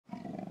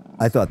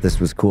I thought this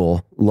was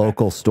cool.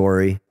 Local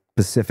story,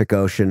 Pacific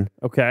Ocean.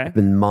 Okay. Up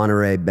in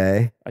Monterey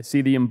Bay. I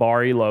see the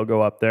Mbari logo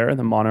up there,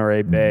 the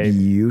Monterey Bay.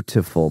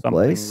 Beautiful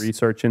place.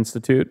 Research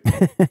Institute.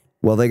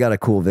 Well, they got a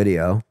cool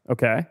video.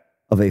 Okay.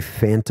 Of a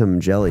phantom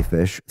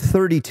jellyfish,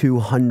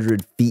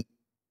 3,200 feet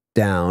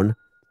down.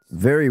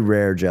 Very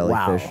rare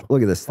jellyfish. Wow.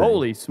 Look at this thing.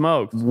 Holy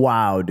smokes.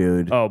 Wow,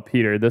 dude. Oh,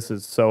 Peter, this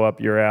is so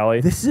up your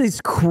alley. This is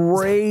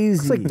crazy.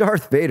 It's like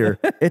Darth Vader.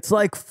 It's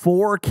like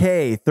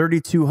 4K,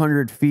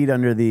 3,200 feet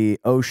under the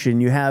ocean.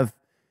 You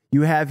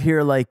have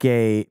here like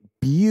a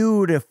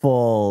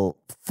beautiful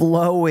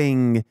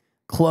flowing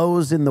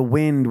clothes in the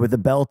wind with a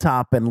bell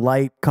top and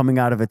light coming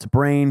out of its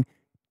brain.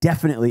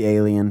 Definitely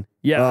alien.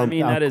 Yeah, I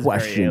mean, that is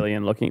very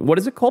alien looking. What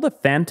is it called? A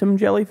phantom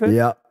jellyfish?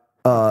 Yeah.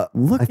 I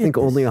think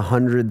only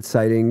 100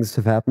 sightings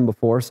have happened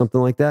before,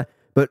 something like that.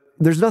 But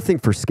there's nothing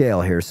for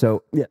scale here.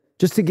 So yeah,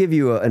 just to give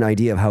you an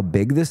idea of how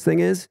big this thing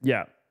is.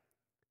 Yeah.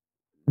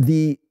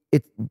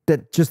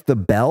 Just the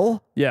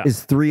bell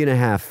is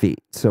 3.5 feet.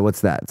 So what's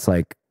that? It's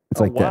like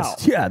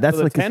this. Yeah, that's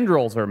so like the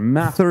tendrils are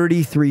massive.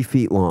 33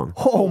 feet long.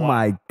 Oh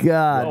my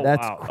God,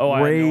 that's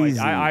crazy.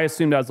 I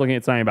assumed I was looking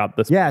at something about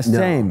this. Yeah,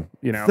 same.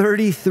 You know,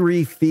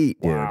 33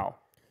 feet, dude. Wow.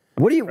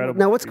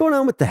 What's going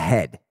on with the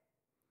head?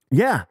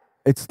 Yeah.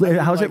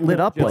 How's it lit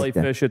up like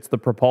that? Jellyfish, it's the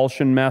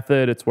propulsion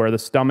method. It's where the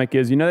stomach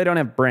is. You know, they don't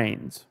have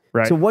brains,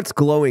 right? So what's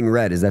glowing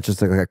red? Is that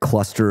just like a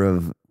cluster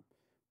of...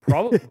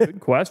 Probably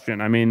good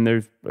question. I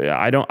mean,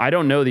 I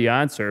don't know the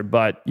answer,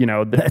 but you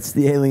know, that's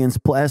the alien's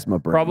plasma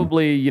brain.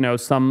 Probably, you know,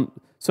 so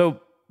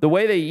the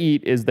way they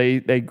eat is they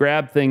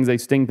grab things, they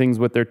sting things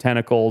with their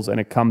tentacles, and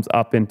it comes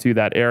up into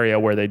that area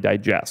where they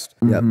digest.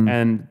 Yep.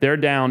 And they're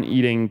down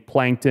eating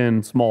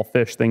plankton, small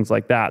fish, things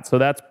like that. So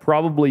that's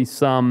probably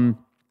some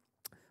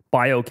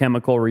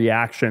biochemical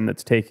reaction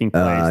that's taking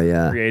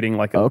place, creating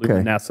like a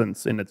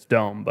luminescence in its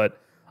dome.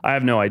 But I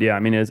have no idea. I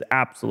mean, it is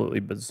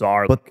absolutely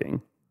bizarre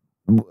looking.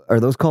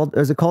 Are those called,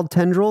 is it called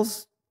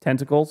tendrils?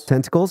 Tentacles?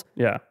 Tentacles?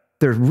 Yeah.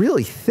 They're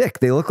really thick.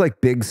 They look like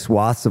big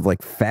swaths of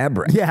like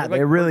fabric. Yeah,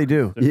 they really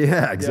do.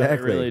 Yeah, exactly. Yeah,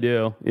 they really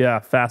do. Yeah,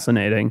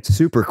 fascinating.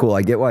 Super cool.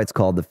 I get why it's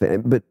called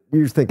but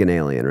you're thinking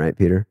alien, right,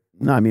 Peter?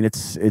 No, I mean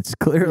it's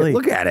clearly. Yeah,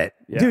 look at it.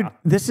 Yeah. Dude,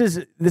 this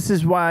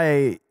is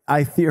why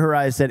I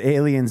theorize that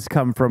aliens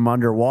come from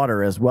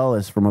underwater as well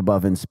as from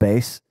above in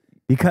space,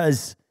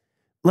 because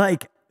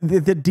like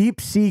the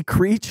deep sea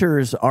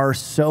creatures are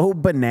so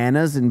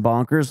bananas and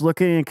bonkers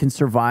looking and can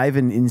survive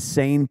in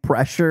insane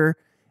pressure,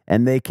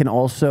 and they can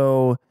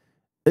also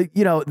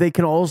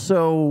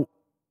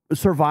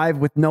survive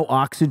with no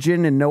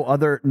oxygen and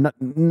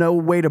no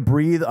way to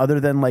breathe other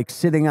than like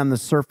sitting on the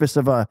surface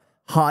of a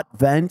hot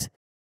vent.